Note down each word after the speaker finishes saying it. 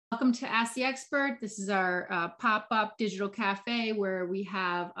welcome to Ask the Expert. This is our pop-up digital cafe where we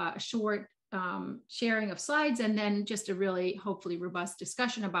have a short sharing of slides and then just a really hopefully robust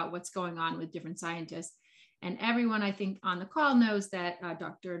discussion about what's going on with different scientists. And everyone I think on the call knows that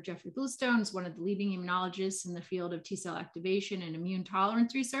Dr. Jeffrey Bluestone is one of the leading immunologists in the field of T-cell activation and immune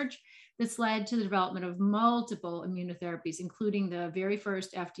tolerance research that's led to the development of multiple immunotherapies, including the very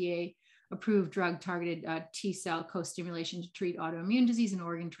first FDA approved drug targeted T-cell co-stimulation to treat autoimmune disease and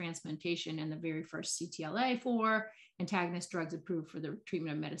organ transplantation, and the very first CTLA-4 antagonist drugs approved for the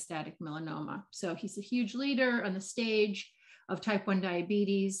treatment of metastatic melanoma. So he's a huge leader on the stage of type 1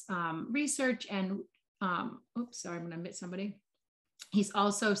 diabetes research. And oops, sorry, I'm gonna admit somebody. He's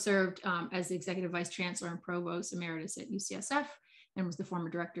also served as the Executive Vice Chancellor and Provost Emeritus at UCSF and was the former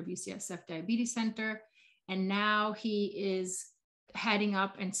director of UCSF Diabetes Center. And now he is heading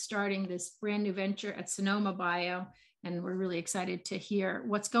up and starting this brand new venture at Sonoma Bio. And we're really excited to hear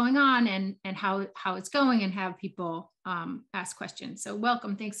what's going on and how it's going and have people ask questions. So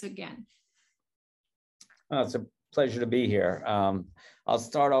welcome, thanks again. It's a pleasure to be here. I'll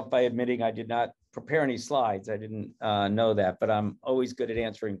start off by admitting I did not prepare any slides. I didn't know that, but I'm always good at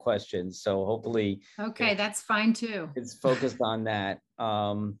answering questions. So hopefully. Okay, that's fine too. It's focused on that.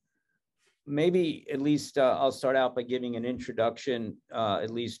 Maybe at least I'll start out by giving an introduction,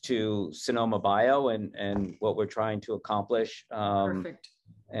 at least to Sonoma Bio and what we're trying to accomplish. Perfect.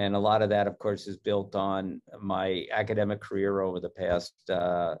 And a lot of that, of course, is built on my academic career over the past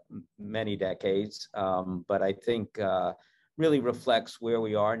many decades. But I think really reflects where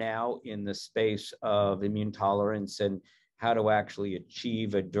we are now in the space of immune tolerance and how to actually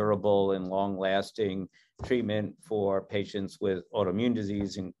achieve a durable and long-lasting treatment for patients with autoimmune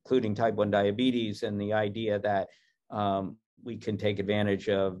disease, including type 1 diabetes, and the idea that we can take advantage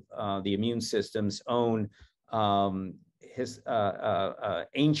of the immune system's own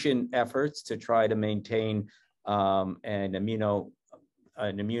ancient efforts to try to maintain an immune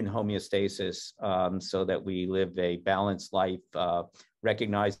homeostasis so that we live a balanced life,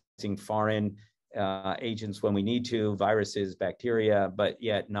 recognizing foreign agents when we need to, viruses, bacteria, but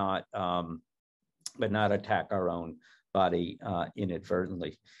yet not attack our own body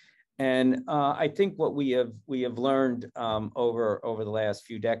inadvertently. And I think what we have learned over the last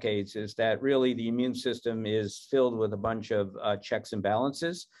few decades is that really the immune system is filled with a bunch of checks and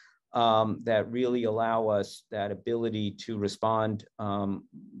balances that really allow us that ability to respond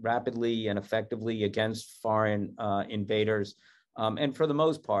rapidly and effectively against foreign invaders. And for the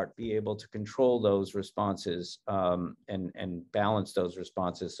most part, be able to control those responses and balance those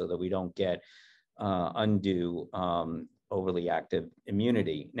responses so that we don't get undue overly active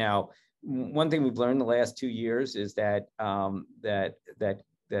immunity. Now, one thing we've learned the last 2 years is that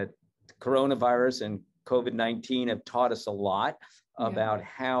that coronavirus and COVID-19 have taught us a lot about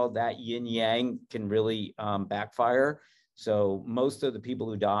how that yin yang can really backfire. So most of the people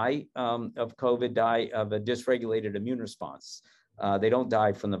who die of COVID die of a dysregulated immune response. They don't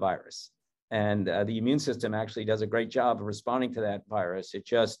die from the virus. And the immune system actually does a great job of responding to that virus. It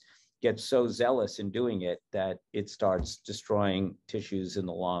just gets so zealous in doing it that it starts destroying tissues in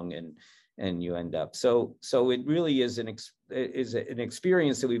the lung and you end up. So it really is an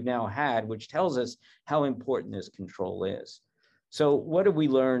experience that we've now had, which tells us how important this control is. So what have we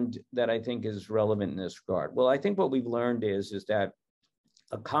learned that I think is relevant in this regard? Well, I think what we've learned is that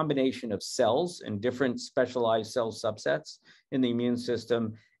a combination of cells and different specialized cell subsets in the immune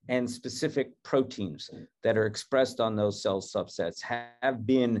system and specific proteins that are expressed on those cell subsets have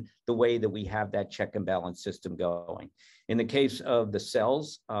been the way that we have that check and balance system going. In the case of the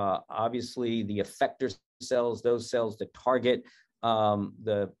cells, obviously the effector cells, those cells that target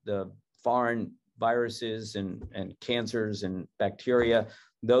the foreign viruses and cancers and bacteria,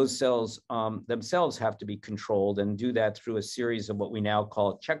 those cells themselves have to be controlled and do that through a series of what we now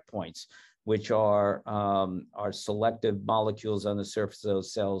call checkpoints, which are selective molecules on the surface of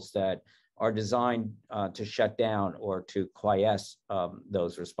those cells that are designed to shut down or to quiesce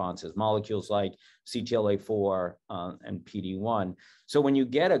those responses, molecules like CTLA-4 and PD-1. So when you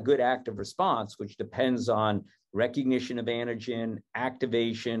get a good active response, which depends on recognition of antigen,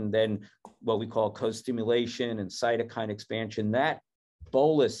 activation, then what we call co-stimulation and cytokine expansion, that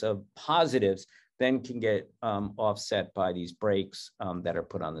bolus of positives then can get offset by these brakes that are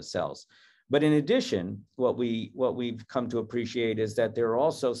put on the cells. But in addition, what we've come to appreciate is that there are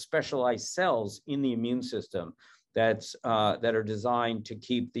also specialized cells in the immune system that are designed to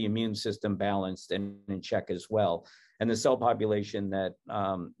keep the immune system balanced and in check as well. And the cell population that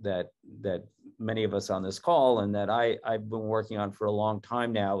many of us on this call and that I've been working on for a long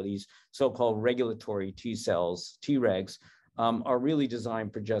time now, these so-called regulatory T cells, Tregs, are really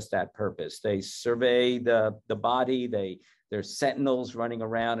designed for just that purpose. They survey the body, they're sentinels running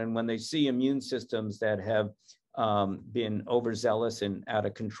around, and when they see immune systems that have been overzealous and out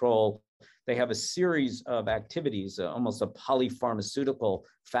of control, they have a series of activities, almost a polypharmaceutical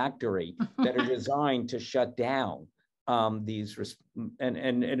factory that are designed to shut down these,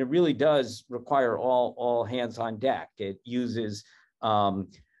 and it really does require all hands on deck. It uses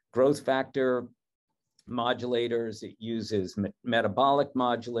growth factor modulators, it uses metabolic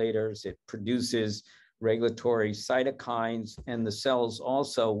modulators, it produces regulatory cytokines, and the cells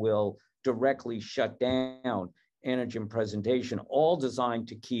also will directly shut down antigen presentation, all designed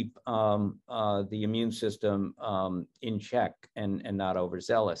to keep the immune system in check and not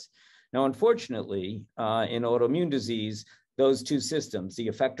overzealous. Now, unfortunately, in autoimmune disease, those two systems, the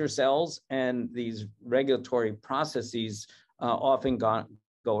effector cells and these regulatory processes, often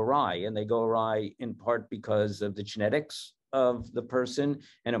go awry, and they go awry in part because of the genetics of the person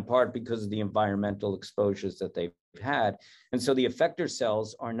and in part because of the environmental exposures that they've had. And so the effector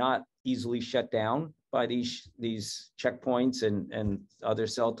cells are not easily shut down by these checkpoints and other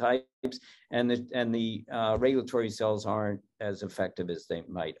cell types, and the regulatory cells aren't as effective as they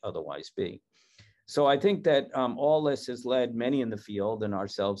might otherwise be. So I think that all this has led many in the field, and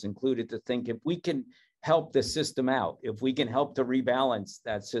ourselves included, to think if we can help the system out, if we can help to rebalance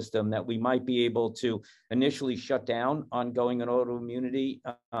that system, that we might be able to initially shut down ongoing autoimmunity,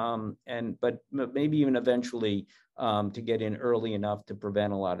 but maybe even eventually to get in early enough to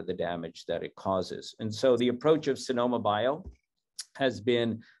prevent a lot of the damage that it causes. And so the approach of Sonoma Bio has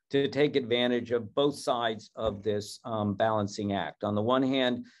been to take advantage of both sides of this balancing act. On the one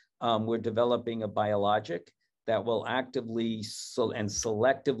hand, we're developing a biologic that will actively and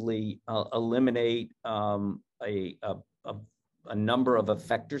selectively eliminate a number of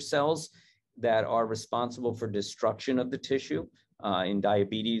effector cells that are responsible for destruction of the tissue. In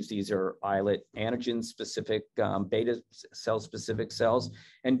diabetes, these are islet antigen-specific, beta cell-specific cells,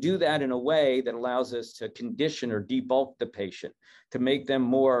 and do that in a way that allows us to condition or debulk the patient to make them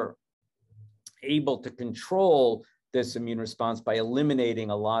more able to control this immune response by eliminating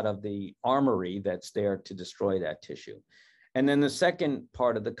a lot of the armory that's there to destroy that tissue. And then the second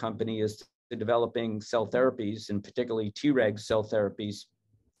part of the company is developing cell therapies, and particularly Treg cell therapies,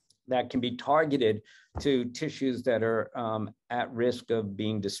 that can be targeted to tissues that are at risk of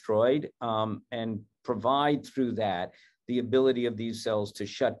being destroyed, and provide through that the ability of these cells to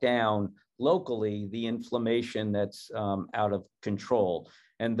shut down locally the inflammation that's out of control,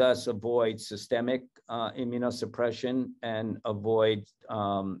 and thus avoid systemic immunosuppression and avoid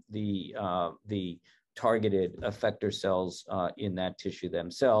the targeted effector cells in that tissue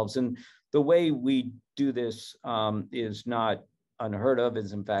themselves. And the way we do this is not unheard of,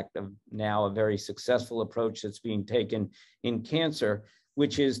 is in fact now a very successful approach that's being taken in cancer,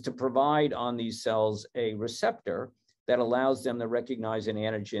 which is to provide on these cells a receptor that allows them to recognize an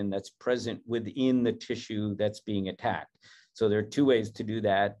antigen that's present within the tissue that's being attacked. So there are two ways to do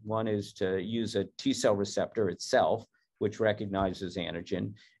that. One is to use a T cell receptor itself, which recognizes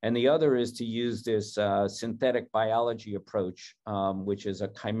antigen. And the other is to use this synthetic biology approach, which is a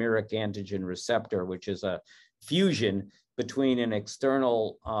chimeric antigen receptor, which is a fusion between an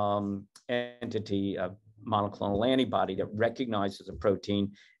external entity, a monoclonal antibody that recognizes a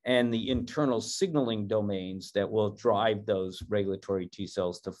protein, and the internal signaling domains that will drive those regulatory T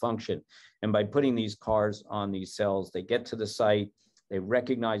cells to function. And by putting these CARs on these cells, they get to the site, they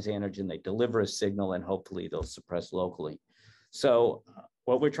recognize antigen, they deliver a signal, and hopefully they'll suppress locally. So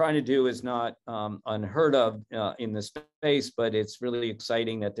what we're trying to do is not unheard of in the space, but it's really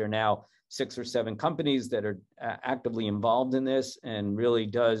exciting that there are now 6 or 7 companies that are actively involved in this, and really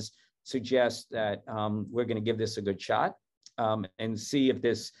does suggest that we're going to give this a good shot and see if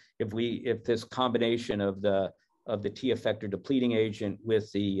this combination of the T effector depleting agent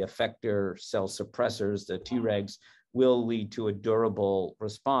with the effector cell suppressors, the Tregs, will lead to a durable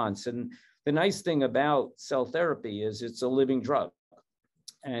response. And the nice thing about cell therapy is it's a living drug.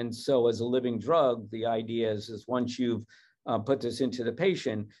 And so as a living drug, the idea is once you've put this into the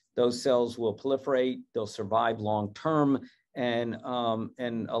patient, those cells will proliferate, they'll survive long term, and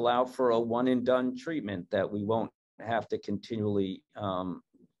allow for a one and done treatment that we won't have to continually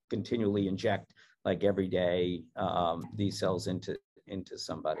inject, like every day, these cells into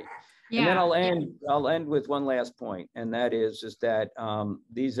somebody. Yeah. And then I'll end with one last point, and that is that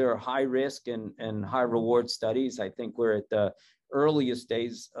these are high risk and high reward studies. I think we're at the earliest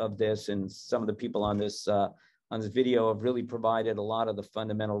days of this, and some of the people on this video have really provided a lot of the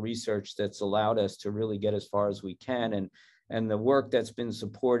fundamental research that's allowed us to really get as far as we can. And the work that's been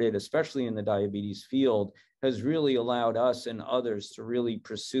supported, especially in the diabetes field, has really allowed us and others to really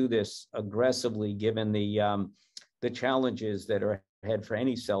pursue this aggressively, given the challenges that are ahead for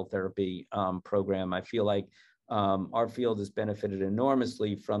any cell therapy program. I feel like our field has benefited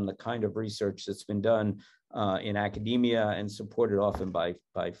enormously from the kind of research that's been done in academia and supported often by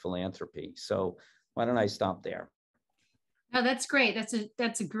philanthropy. So why don't I stop there? No, that's great.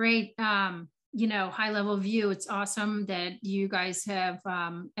 That's a great high level view. It's awesome that you guys have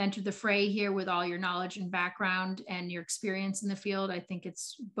entered the fray here with all your knowledge and background and your experience in the field. I think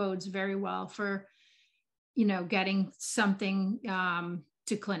it's bodes very well for getting something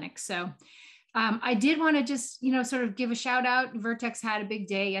to clinics. So I did want to just sort of give a shout out. Vertex had a big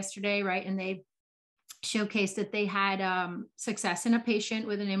day yesterday, right? And they showcased that they had success in a patient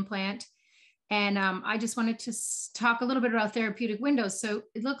with an implant. And I just wanted to talk a little bit about therapeutic windows. So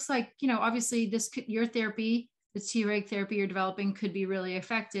it looks like, obviously your therapy, the Treg therapy you're developing, could be really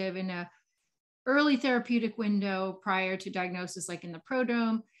effective in a early therapeutic window prior to diagnosis, like in the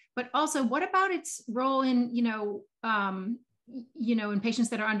prodrome. But also, what about its role in, in patients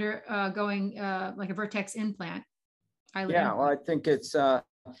that are undergoing like a Vertex implant? Yeah, well, I think it's,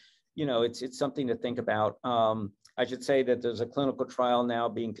 it's something to think about. I should say that there's a clinical trial now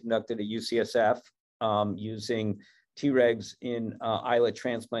being conducted at UCSF using Tregs in islet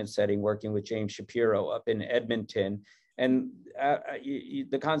transplant setting, working with James Shapiro up in Edmonton. And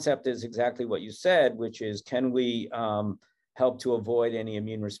the concept is exactly what you said, which is, can we help to avoid any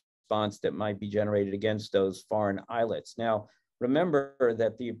immune response that might be generated against those foreign islets? Now, remember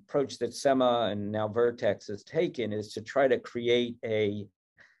that the approach that SEMA and now Vertex has taken is to try to create a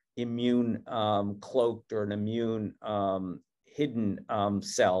immune cloaked or an immune hidden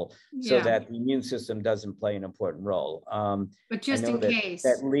cell, so that the immune system doesn't play an important role. But just in case.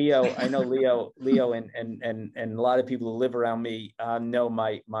 That Leo, I know Leo and a lot of people who live around me know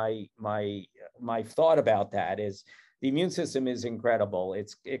my thought about that is the immune system is incredible.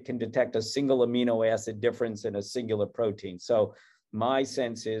 It can detect a single amino acid difference in a singular protein. So my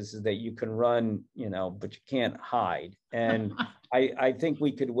sense is that you can run, but you can't hide. And I think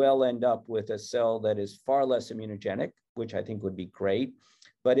we could well end up with a cell that is far less immunogenic, which I think would be great,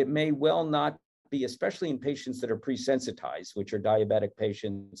 but it may well not be, especially in patients that are pre-sensitized, which are diabetic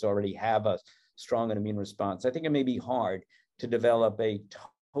patients already have a strong immune response. I think it may be hard to develop a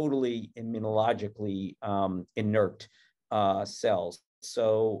totally immunologically inert cells.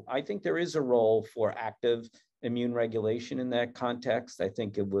 So I think there is a role for active immune regulation in that context. I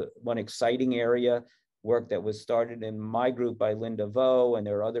think one exciting area, work that was started in my group by Linda Vo, and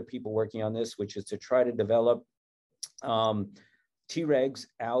there are other people working on this, which is to try to develop Tregs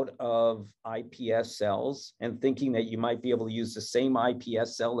out of iPS cells, and thinking that you might be able to use the same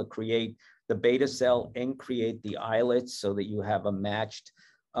iPS cell to create the beta cell and create the islets, so that you have a matched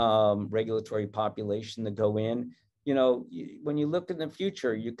regulatory population to go in. When you look in the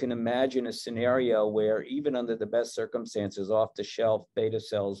future, you can imagine a scenario where even under the best circumstances, off-the-shelf beta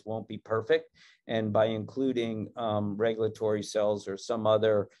cells won't be perfect. And by including regulatory cells or some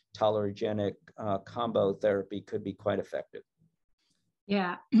other tolerogenic combo therapy could be quite effective.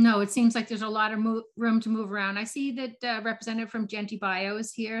 Yeah, no, it seems like there's a lot of room to move around. I see that representative from Genti Bio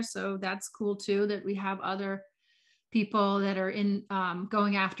is here, so that's cool too, that we have other people that are in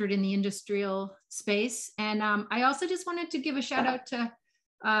going after it in the industrial space. And I also just wanted to give a shout out to,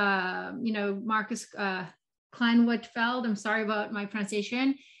 Marcus Kleinwoodfeld. I'm sorry about my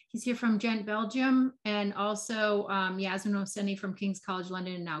pronunciation. He's here from Gent, Belgium, and also Yasmin Hosseini from King's College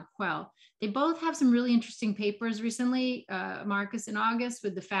London, and now Quell. They both have some really interesting papers recently. Marcus in August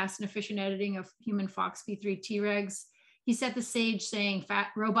with the fast and efficient editing of human FOXP3 Tregs. He set the stage saying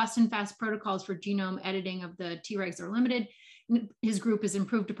robust and fast protocols for genome editing of the Tregs are limited. His group has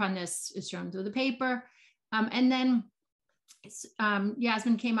improved upon this, is shown through the paper. And then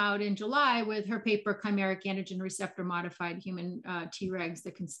Yasmin came out in July with her paper, Chimeric Antigen Receptor Modified Human Tregs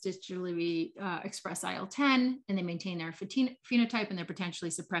that constitutively express IL-10, and they maintain their phenotype, and they're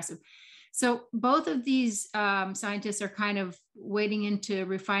potentially suppressive. So both of these scientists are kind of wading into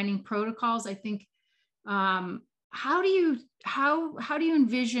refining protocols. I think, how do you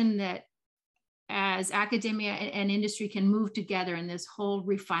envision that as academia and industry can move together in this whole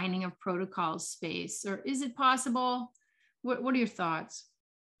refining of protocols space? Or is it possible? What are your thoughts?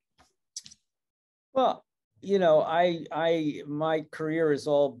 Well, my career has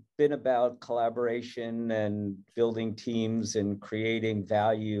all been about collaboration and building teams and creating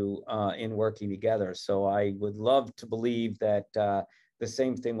value in working together. So I would love to believe that the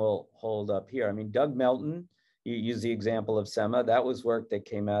same thing will hold up here. I mean, Doug Melton, you use the example of SEMA. That was work that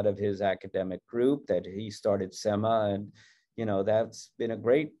came out of his academic group, that he started SEMA, and that's been a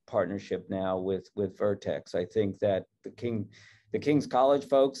great partnership now with Vertex. I think that the King's College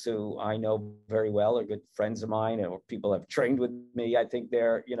folks, who I know very well, are good friends of mine, or people have trained with me. I think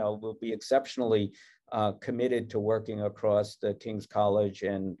they're, will be exceptionally committed to working across the King's College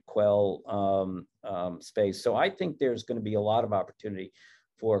and Quell space. So I think there's going to be a lot of opportunity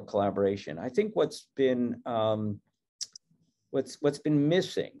for collaboration. I think what's been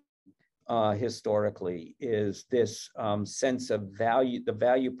missing historically is this sense of value, the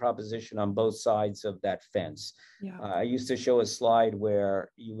value proposition on both sides of that fence. Yeah. I used to show a slide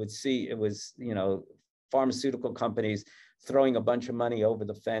where you would see it was, pharmaceutical companies throwing a bunch of money over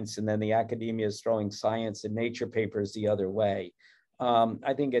the fence, and then the academia is throwing science and nature papers the other way.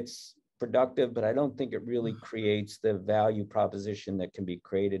 I think it's productive, but I don't think it really creates the value proposition that can be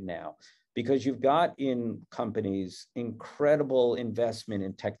created now, because you've got in companies incredible investment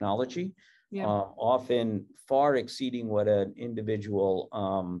in technology, yeah. Often far exceeding what an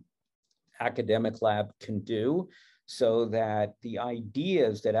individual academic lab can do, so that the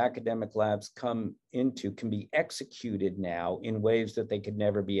ideas that academic labs come into can be executed now in ways that they could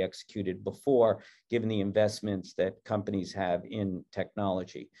never be executed before, given the investments that companies have in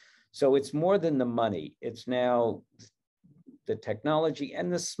technology. So it's more than the money. It's now the technology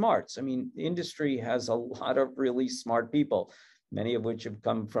and the smarts. I mean, the industry has a lot of really smart people, many of which have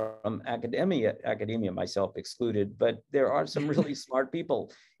come from academia, myself excluded, but there are some really smart people.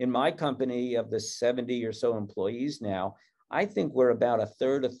 In my company, of the 70 or so employees now, I think we're about a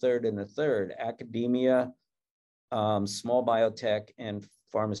third, and a third, academia, small biotech, and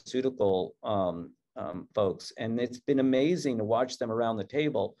pharmaceutical folks. And it's been amazing to watch them around the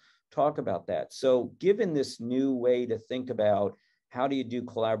table talk about that. So given this new way to think about how do you do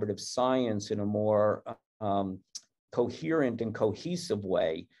collaborative science in a more coherent and cohesive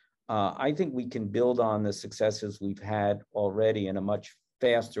way, I think we can build on the successes we've had already in a much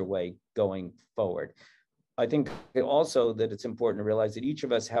faster way going forward. I think also that it's important to realize that each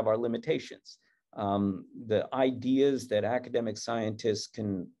of us have our limitations. The ideas that academic scientists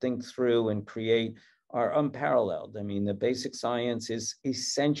can think through and create are unparalleled. I mean, the basic science is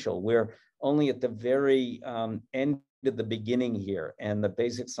essential. We're only at the very end of the beginning here, and the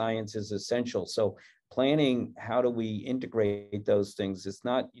basic science is essential. So planning, how do we integrate those things? It's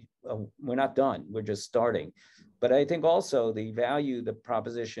not, we're not done, we're just starting. But I think also the value, the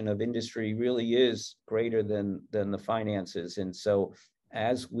proposition of industry really is greater than the finances. And so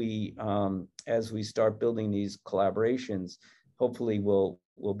as we start building these collaborations, hopefully we'll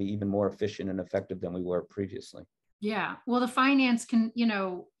be even more efficient and effective than we were previously. Yeah, well, the finance can,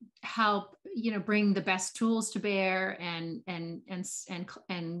 help, bring the best tools to bear and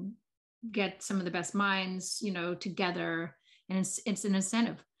get some of the best minds, together, and it's an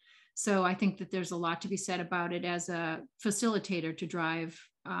incentive. So I think that there's a lot to be said about it as a facilitator to drive,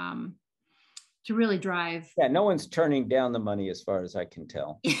 to really drive. Yeah, no one's turning down the money as far as I can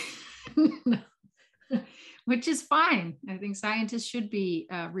tell. Which is fine. I think scientists should be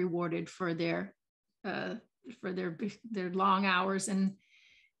rewarded for their long hours and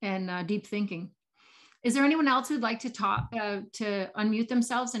deep thinking. Is there anyone else who'd like to talk, to unmute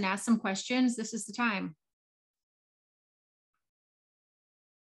themselves and ask some questions? This is the time.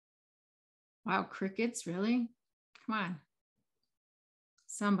 Wow, crickets, really? Come on,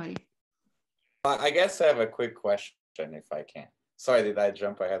 somebody. I guess I have a quick question, if I can. Sorry, did I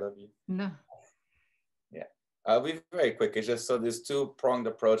jump ahead of you? No. Yeah, I'll be very quick. It's just, so this two-pronged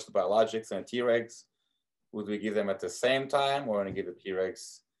approach to biologics and Tregs, would we give them at the same time, or want to give the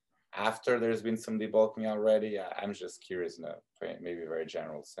Tregs after there's been some debulking already? I'm just curious in a maybe very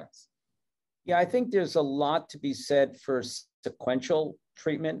general sense. Yeah, I think there's a lot to be said for sequential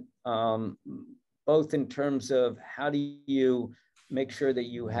treatment, both in terms of how do you make sure that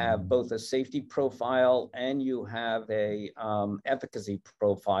you have both a safety profile and you have a efficacy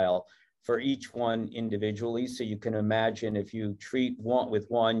profile for each one individually. So you can imagine if you treat one with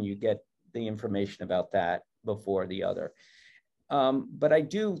one, you get the information about that before the other. But I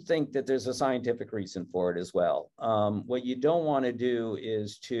do think that there's a scientific reason for it as well. What you don't want to do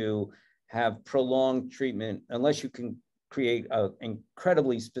is to have prolonged treatment unless you can create an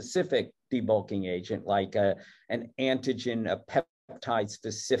incredibly specific debulking agent, like an antigen, a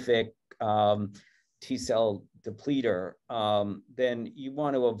peptide-specific T-cell depleter. Then you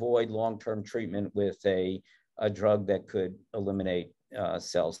want to avoid long-term treatment with a drug that could eliminate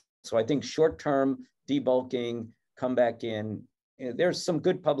cells. So I think short-term debulking, come back in there's some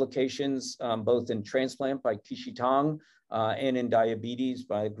good publications, both in transplant by Kishi Tong and in diabetes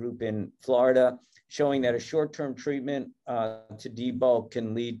by a group in Florida, showing that a short-term treatment to debulk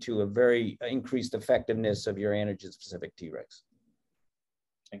can lead to a very increased effectiveness of your antigen-specific Tregs.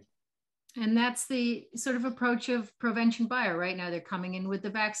 And that's the sort of approach of Prevention Bio right now. They're coming in with the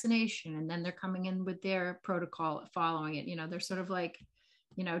vaccination, and then they're coming in with their protocol following it. You know, they're sort of like,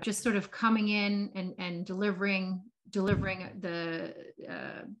 you know, just sort of coming in and delivering the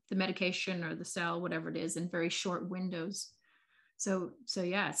medication or the cell, whatever it is, in very short windows. So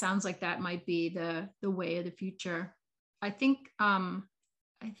yeah, it sounds like that might be the way of the future. I think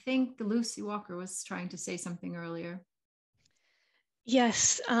Lucy Walker was trying to say something earlier.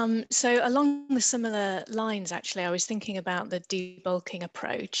 Yes, so along the similar lines, actually, I was thinking about the debulking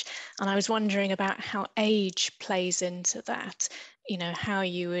approach, and I was wondering about how age plays into that, you know, how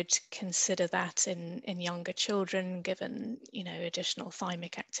you would consider that in younger children, given, you know, additional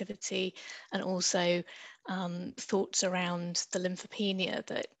thymic activity, and also thoughts around the lymphopenia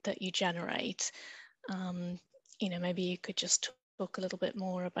that you generate. You know, maybe you could just talk a little bit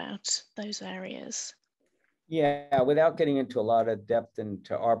more about those areas. Yeah, without getting into a lot of depth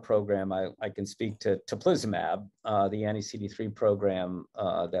into our program, I can speak to teplizumab, the anti-CD3 program,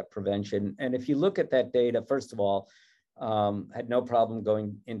 that prevention. And if you look at that data, first of all, had no problem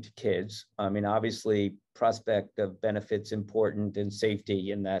going into kids. I mean, obviously, prospect of benefits important and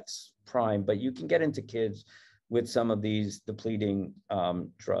safety, and that's prime, but you can get into kids with some of these depleting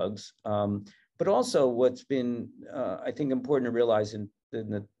drugs. But also what's been, I think, important to realize in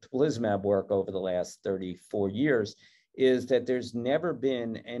the teplizumab work over the last 34 years is that there's never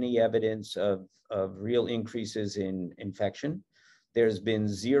been any evidence of real increases in infection. There's been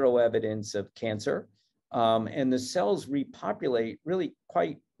zero evidence of cancer. And the cells repopulate really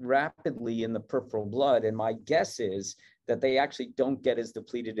quite rapidly in the peripheral blood. And my guess is that they actually don't get as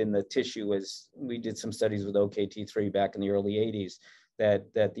depleted in the tissue as we did some studies with OKT3 back in the early 80s,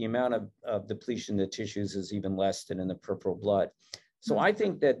 that the amount of depletion in the tissues is even less than in the peripheral blood. So I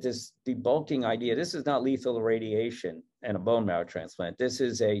think that this debulking idea, this is not lethal irradiation and a bone marrow transplant. This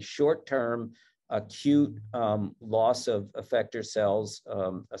is a short-term, acute loss of effector cells,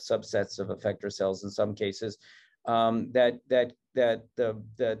 subsets of effector cells in some cases, that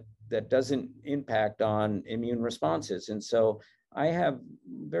doesn't impact on immune responses. And so I have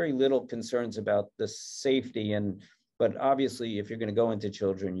very little concerns about the safety, but obviously if you're going to go into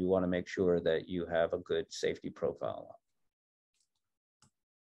children, you want to make sure that you have a good safety profile.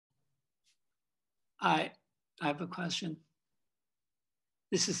 I have a question.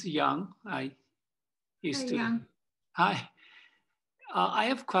 This is Young. I used to. Young. Hi. I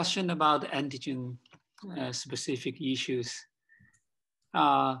have a question about antigen specific issues.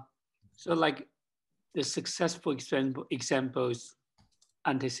 So like the successful examples,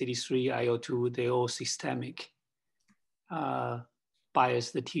 anti-CD3, IO2, they're all systemic.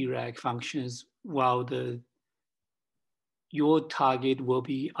 Bias the Treg functions, while your target will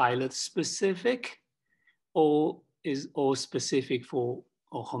be islet specific, or is all specific for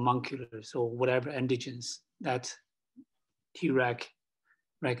or homunculus or whatever antigens that Treg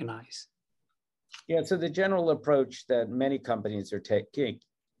recognize? Yeah, so the general approach that many companies are taking,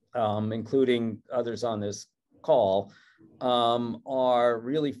 including others on this call, are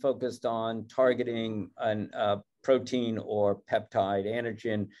really focused on targeting a protein or peptide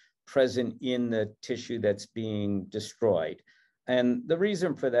antigen present in the tissue that's being destroyed. And the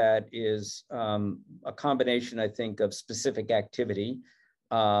reason for that is a combination, I think, of specific activity.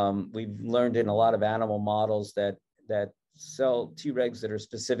 We've learned in a lot of animal models that cell Tregs that are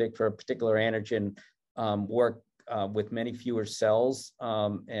specific for a particular antigen work with many fewer cells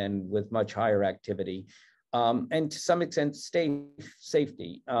and with much higher activity. And to some extent,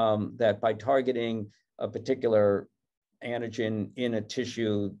 safety, that by targeting a particular antigen in a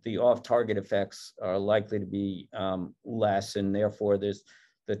tissue, the off-target effects are likely to be less, and therefore there's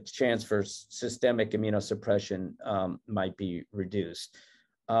the chance for systemic immunosuppression might be reduced.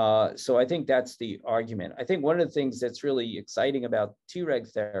 So I think that's the argument. I think one of the things that's really exciting about Treg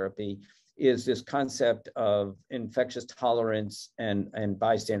therapy is this concept of infectious tolerance and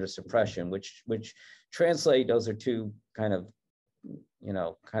bystander suppression, which translate, those are two kind of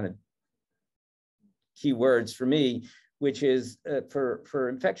key words for me, which is for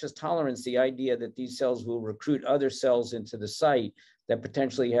infectious tolerance, the idea that these cells will recruit other cells into the site that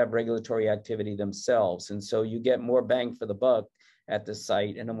potentially have regulatory activity themselves. And so you get more bang for the buck at the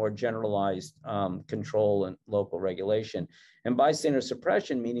site and a more generalized control and local regulation. And bystander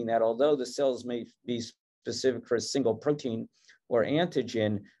suppression, meaning that although the cells may be specific for a single protein or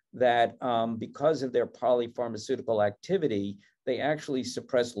antigen, that because of their polypharmaceutical activity, they actually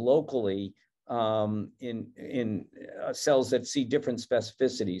suppress locally in cells that see different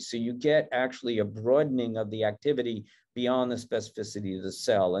specificities. So you get actually a broadening of the activity beyond the specificity of the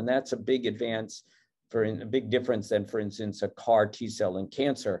cell. And that's a big advance a big difference than, for instance, a CAR T cell in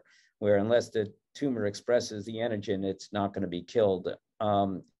cancer, where unless the tumor expresses the antigen, it's not going to be killed.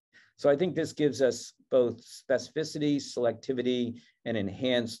 So I think this gives us both specificity, selectivity, and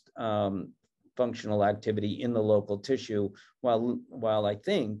enhanced functional activity in the local tissue, while I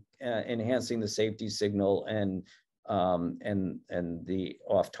think enhancing the safety signal and the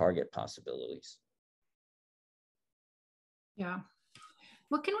off-target possibilities. Yeah.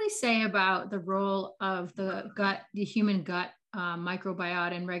 What can we say about the role of the human gut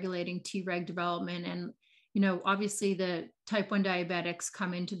microbiota in regulating Treg development? And, you know, obviously the type 1 diabetics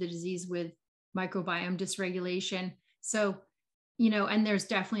come into the disease with microbiome dysregulation. So, you know, and there's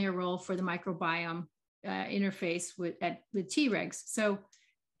definitely a role for the microbiome interface with Tregs. So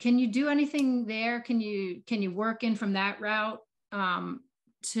can you do anything there? Can you work in from that route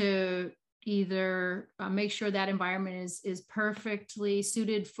to either make sure that environment is perfectly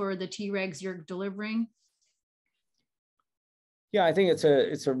suited for the Tregs you're delivering? Yeah, I think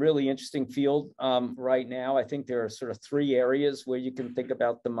it's a really interesting field right now. I think there are sort of 3 areas where you can think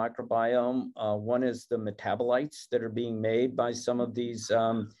about the microbiome. One is the metabolites that are being made by some of these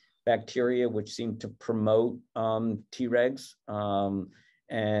bacteria, which seem to promote Tregs.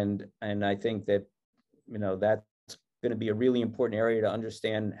 And I think that, you know, that's going to be a really important area to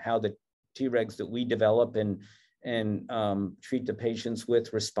understand how the Tregs that we develop and treat the patients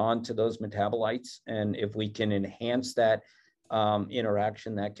with respond to those metabolites. And if we can enhance that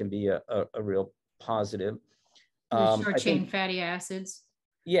interaction, that can be a real positive. Short chain fatty acids.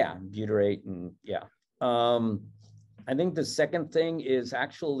 Yeah, butyrate and yeah. I think the second thing is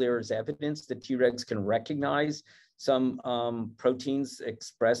actually there's evidence that Tregs can recognize some proteins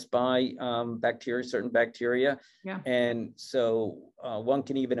expressed by bacteria, certain bacteria. Yeah. And so one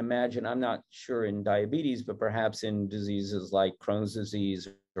can even imagine, I'm not sure in diabetes, but perhaps in diseases like Crohn's disease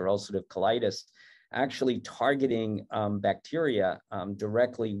or ulcerative colitis, actually targeting bacteria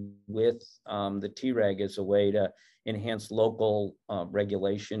directly with the Treg is a way to enhance local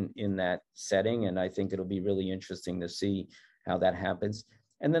regulation in that setting. And I think it'll be really interesting to see how that happens.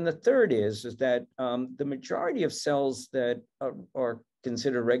 And then the third is that the majority of cells that are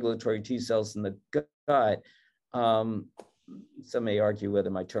considered regulatory T cells in the gut, some may argue whether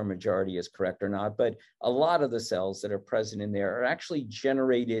my term majority is correct or not, but a lot of the cells that are present in there are actually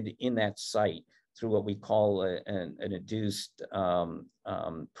generated in that site through what we call an induced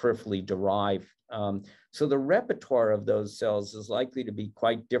peripherally derived. So the repertoire of those cells is likely to be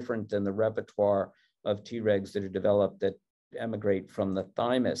quite different than the repertoire of Tregs that are developed that emigrate from the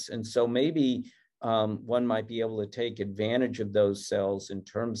thymus. And so maybe one might be able to take advantage of those cells in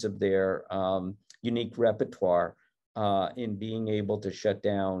terms of their unique repertoire in being able to shut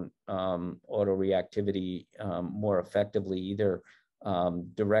down autoreactivity more effectively, either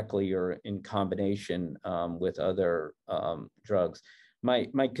directly or in combination with other drugs.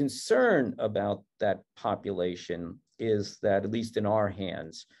 My concern about that population is that, at least in our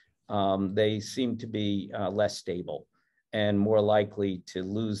hands, they seem to be less stable and more likely to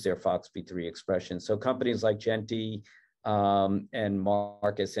lose their FOXP3 expression. So companies like Genti and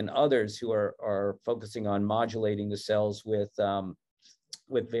Marcus and others who are focusing on modulating the cells with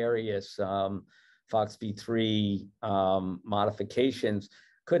various FOXP3 modifications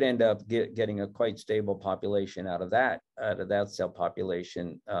could end up getting a quite stable population out of that cell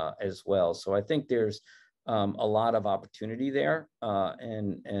population as well. So I think there's a lot of opportunity there,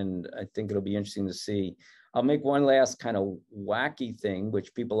 and I think it'll be interesting to see. I'll make one last kind of wacky thing,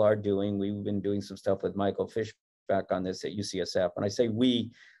 which people are doing. We've been doing some stuff with Michael Fishback on this at UCSF. When I say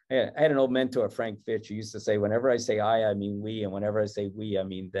we, I had an old mentor, Frank Fitch, who used to say, whenever I say I mean we, and whenever I say we, I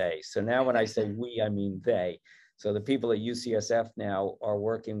mean they. So now when I say we, I mean they. So the people at UCSF now are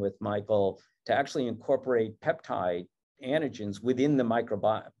working with Michael to actually incorporate peptide antigens within the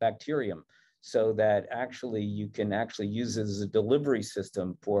microbacterium so that actually you can actually use it as a delivery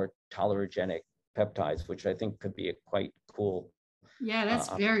system for tolerogenic peptides, which I think could be a quite cool. Yeah, that's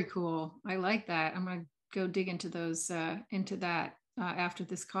very cool. I like that. I'm going to go dig into those, into that after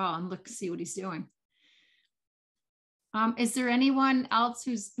this call and see what he's doing. Is there anyone else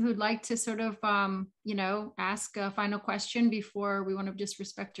who'd like to sort of, you know, ask a final question before we want to just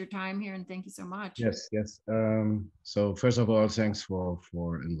respect your time here? And thank you so much. Yes. So first of all, thanks for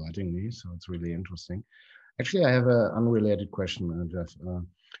inviting me. So it's really interesting. Actually, I have an unrelated question, Jeff.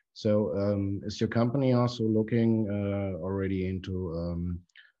 Is your company also looking already into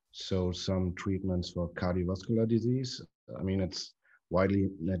some treatments for cardiovascular disease? I mean, it's widely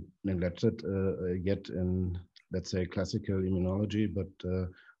neglected yet in, let's say, classical immunology, but I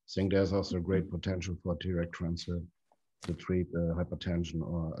think there's also great potential for Treg transfer to treat hypertension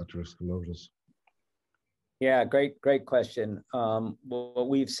or arteriosclerosis. Yeah, great question. What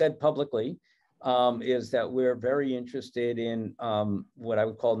we've said publicly is that we're very interested in what I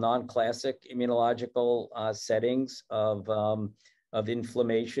would call non-classic immunological settings of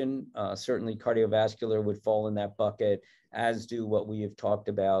inflammation. Certainly cardiovascular would fall in that bucket, as do what we have talked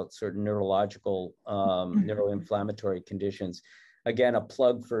about, certain neurological, neuroinflammatory conditions. Again, a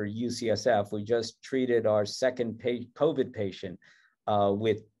plug for UCSF. We just treated our second COVID patient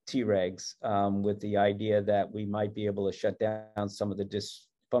with Tregs with the idea that we might be able to shut down some of the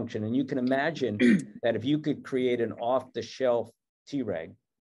dysfunction. And you can imagine that if you could create an off-the-shelf Treg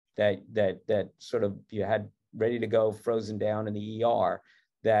that sort of you had ready to go, frozen down in the ER,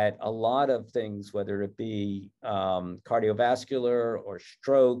 that a lot of things, whether it be cardiovascular or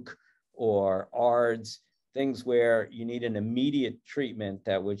stroke or ARDS, things where you need an immediate treatment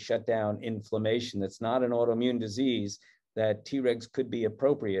that would shut down inflammation that's not an autoimmune disease, that Tregs could be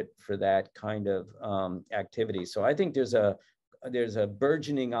appropriate for that kind of activity. So I think there's a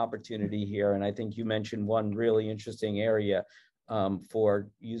burgeoning opportunity here. And I think you mentioned one really interesting area for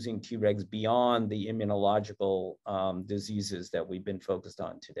using Tregs beyond the immunological diseases that we've been focused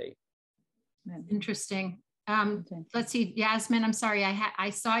on today. Interesting. Let's see, Yasmin, I'm sorry, I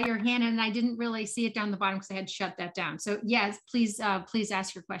saw your hand and I didn't really see it down the bottom because I had shut that down. So yes, please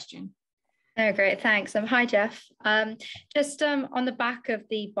ask your question. Oh, great, thanks. Hi, Jeff. Just on the back of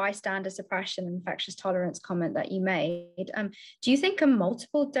the bystander suppression and infectious tolerance comment that you made, do you think a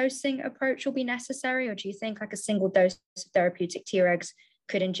multiple dosing approach will be necessary, or do you think like a single dose of therapeutic Tregs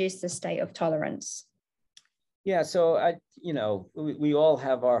could induce the state of tolerance? Yeah, so we all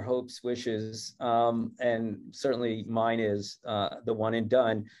have our hopes, wishes, and certainly mine is the one and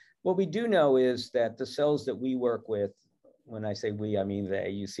done. What we do know is that the cells that we work with, when I say we, I mean the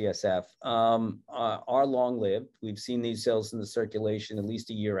UCSF, are long-lived. We've seen these cells in the circulation at least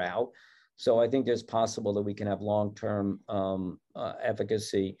a year out. So I think there's possible that we can have long-term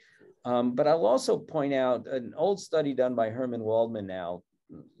efficacy. But I'll also point out an old study done by Herman Waldman now,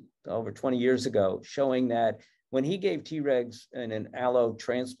 over 20 years ago, showing that when he gave Tregs in an allo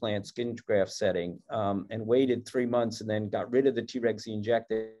transplant skin graft setting and waited 3 months and then got rid of the Tregs he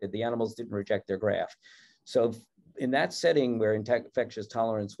injected, the animals didn't reject their graft. So in that setting where infectious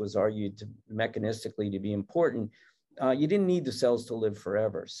tolerance was argued to mechanistically to be important, you didn't need the cells to live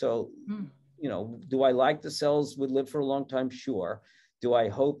forever. So, do I like the cells would live for a long time? Sure. Do I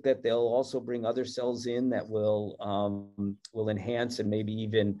hope that they'll also bring other cells in that will enhance and maybe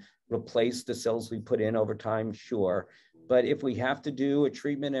even replace the cells we put in over time? Sure. But if we have to do a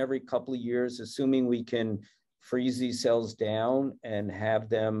treatment every couple of years, assuming we can freeze these cells down and have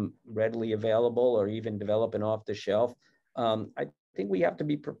them readily available or even develop an off the shelf, I think we have to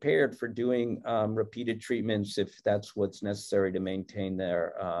be prepared for doing repeated treatments if that's what's necessary to maintain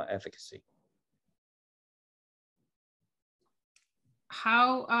their efficacy.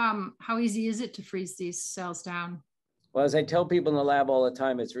 How easy is it to freeze these cells down? Well, as I tell people in the lab all the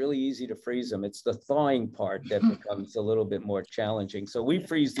time, it's really easy to freeze them. It's the thawing part that becomes a little bit more challenging. So we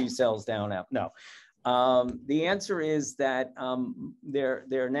freeze these cells down. No. The answer is that there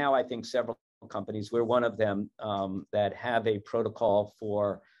are now, I think, several companies, we're one of them, that have a protocol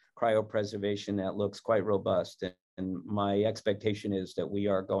for cryopreservation that looks quite robust. And my expectation is that we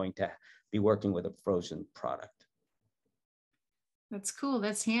are going to be working with a frozen product. That's cool.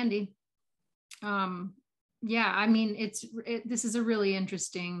 That's handy. Yeah, I mean, this is a really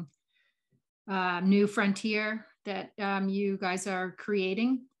interesting new frontier that you guys are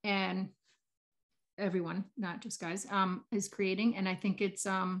creating, and everyone, not just guys, is creating. And I think it's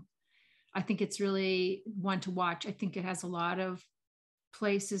really one to watch. I think it has a lot of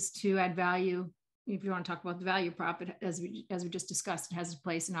places to add value. If you want to talk about the value prop, as we just discussed, it has a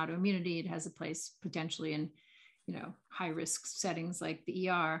place in autoimmunity. It has a place potentially in, high risk settings like the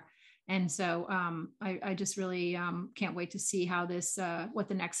ER. And so I just really can't wait to see how this, what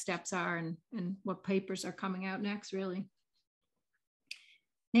the next steps are and what papers are coming out next, really.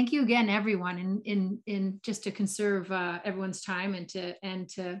 Thank you again, everyone, in just to conserve everyone's time and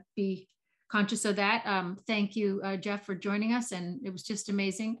to be conscious of that. Thank you, Jeff, for joining us. And it was just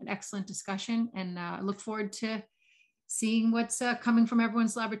amazing, an excellent discussion. And I look forward to seeing what's coming from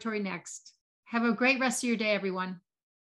everyone's laboratory next. Have a great rest of your day, everyone.